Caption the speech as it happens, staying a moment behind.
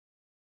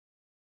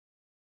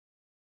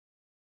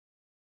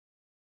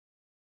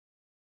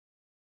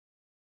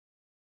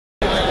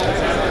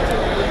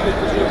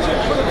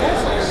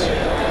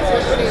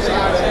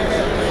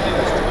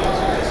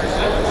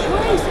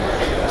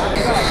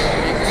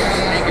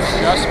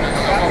adjustment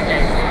of,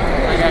 okay,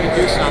 I got to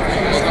do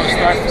something. It'll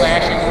start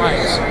flashing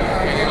lights,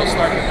 and it'll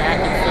start to back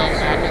and fill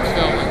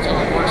until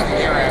it works the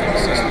air out of the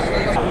system.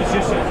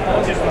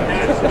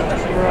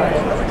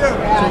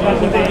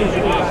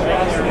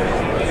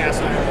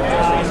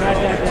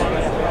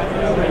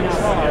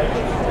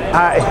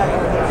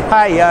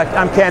 Hi,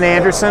 I'm Ken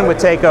Anderson with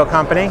Taco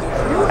Company,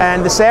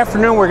 and this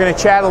afternoon we're going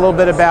to chat a little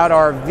bit about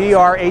our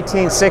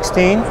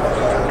VR1816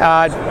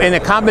 in a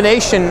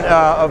combination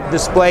of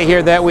display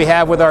here that we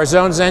have with our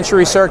Zone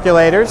Sentry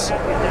circulators.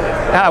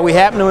 We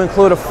happen to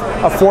include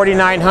a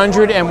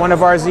 4900 and one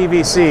of our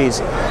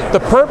ZVCs. The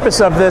purpose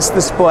of this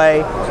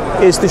display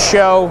is to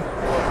show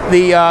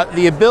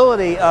the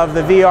ability of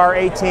the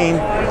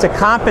VR18 to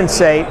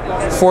compensate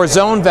for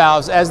zone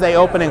valves as they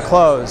open and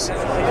close.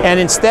 And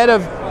instead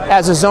of,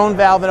 as a zone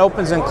valve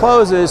opens and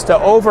closes, to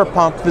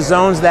overpump the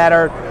zones that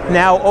are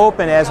now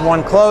open as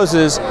one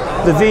closes,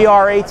 the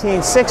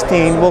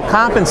VR1816 will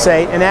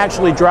compensate and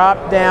actually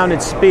drop down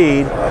its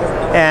speed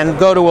and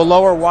go to a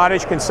lower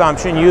wattage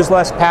consumption, use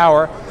less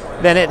power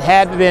than it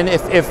had been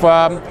if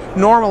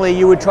normally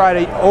you would try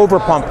to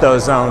overpump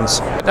those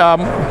zones.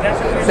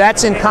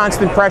 That's in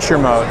constant pressure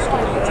mode.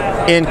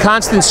 In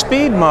constant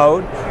speed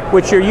mode,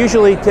 which you're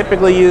usually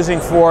typically using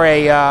for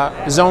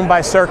a zone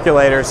by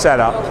circulator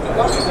setup.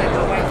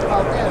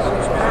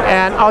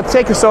 And I'll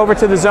take us over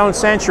to the Zone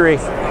Sentry.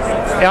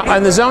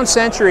 In the Zone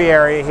Sentry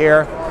area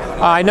here,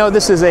 I know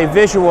this is a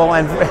visual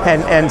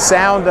and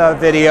sound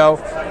video.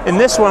 In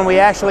this one, we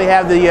actually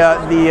have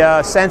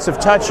the sense of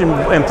touch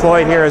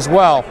employed here as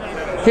well.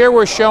 Here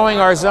we're showing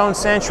our Zone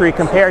Sentry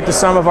compared to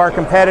some of our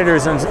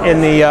competitors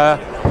in the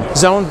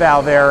zone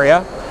valve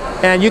area.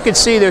 And you can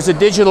see there's a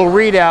digital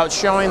readout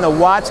showing the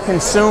watts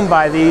consumed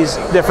by these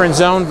different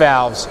zone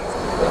valves.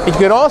 You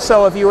could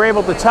also, if you were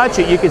able to touch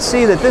it, you could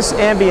see that this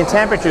ambient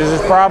temperature is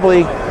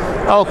probably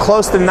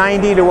close to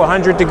 90 to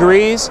 100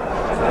 degrees.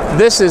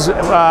 This is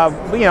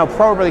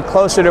probably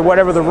closer to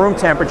whatever the room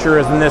temperature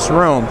is in this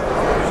room.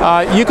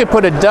 You could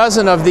put a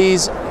dozen of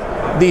these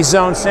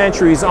Zone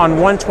Sentries on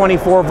one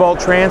 24-volt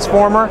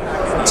transformer.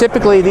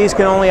 Typically, these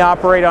can only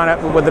operate on it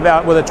with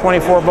a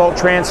 24-volt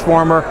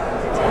transformer,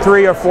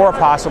 3 or 4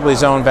 possibly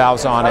zone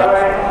valves on it.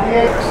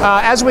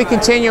 As we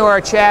continue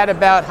our chat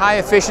about high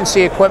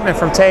efficiency equipment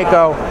from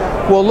Taco,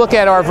 we'll look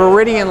at our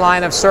Viridian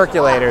line of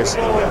circulators.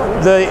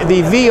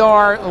 The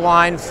VR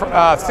line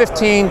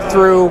 15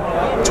 through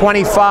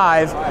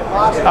 25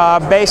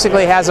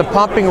 basically has a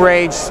pumping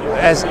range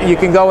as you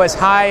can go as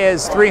high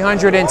as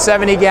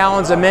 370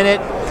 gallons a minute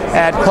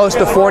at close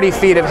to 40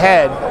 feet of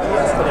head.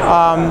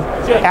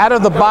 Out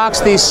of the box,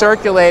 these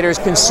circulators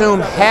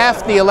consume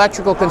half the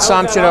electrical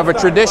consumption of a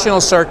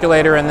traditional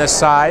circulator in this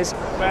size,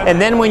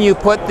 and then when you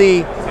put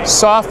the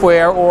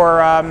software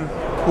or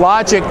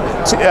logic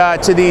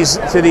to these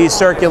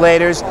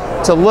circulators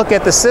to look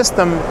at the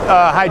system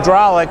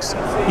hydraulics,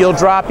 you'll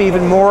drop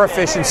even more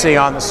efficiency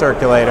on the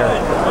circulator,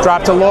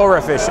 drop to more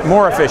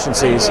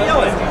efficiencies.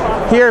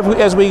 Here,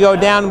 as we go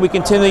down, we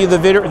continue the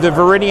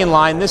Viridian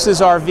line. This is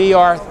our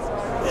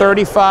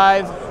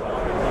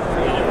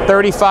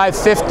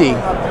VR3550.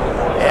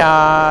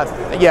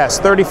 Yes,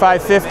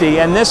 3550,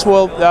 and this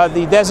will,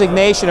 the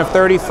designation of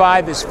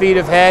 35 is feet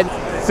of head,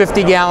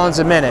 50 gallons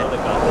a minute.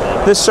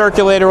 This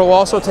circulator will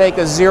also take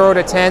a 0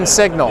 to 10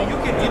 signal.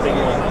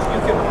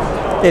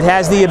 It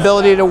has the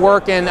ability to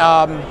work in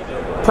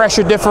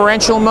pressure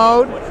differential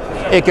mode.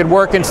 It could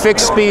work in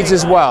fixed speeds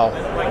as well.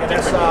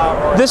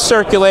 This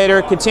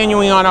circulator,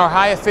 continuing on our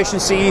high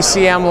efficiency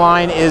ECM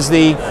line, is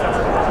the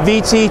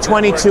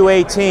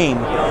VT2218.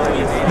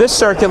 This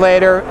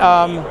circulator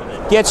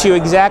gets you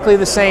exactly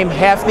the same,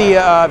 half the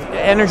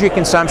energy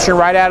consumption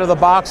right out of the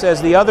box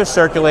as the other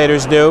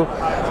circulators do.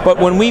 But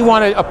when we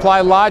want to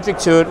apply logic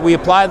to it, we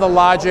apply the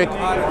logic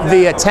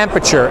via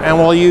temperature, and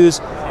we'll use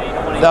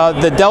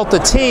the delta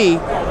T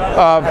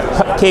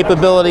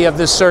capability of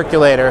this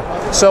circulator.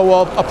 So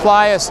we'll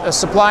apply a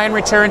supply and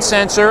return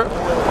sensor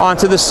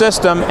onto the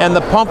system, and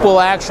the pump will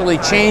actually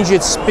change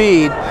its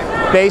speed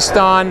based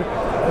on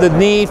the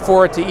need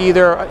for it to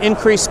either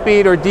increase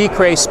speed or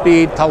decrease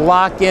speed to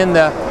lock in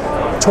the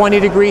 20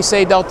 degrees,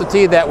 say, delta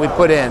T that we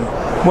put in.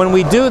 When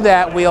we do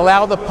that, we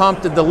allow the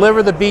pump to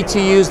deliver the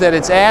BTUs that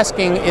it's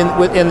asking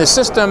in the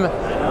system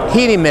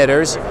heat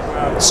emitters.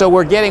 So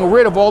we're getting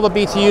rid of all the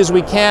BTUs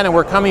we can, and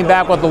we're coming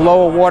back with a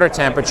lower water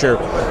temperature.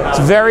 It's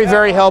very,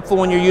 very helpful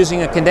when you're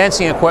using a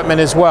condensing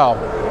equipment as well.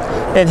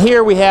 And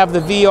here we have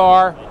the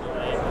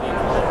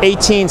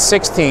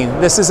VR1816.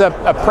 This is a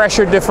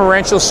pressure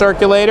differential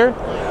circulator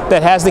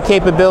that has the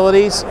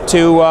capabilities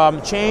to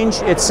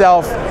change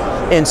itself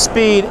in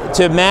speed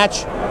to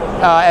match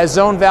as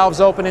zone valves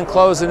open and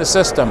close in the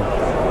system.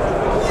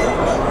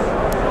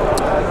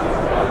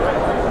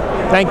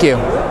 Thank you.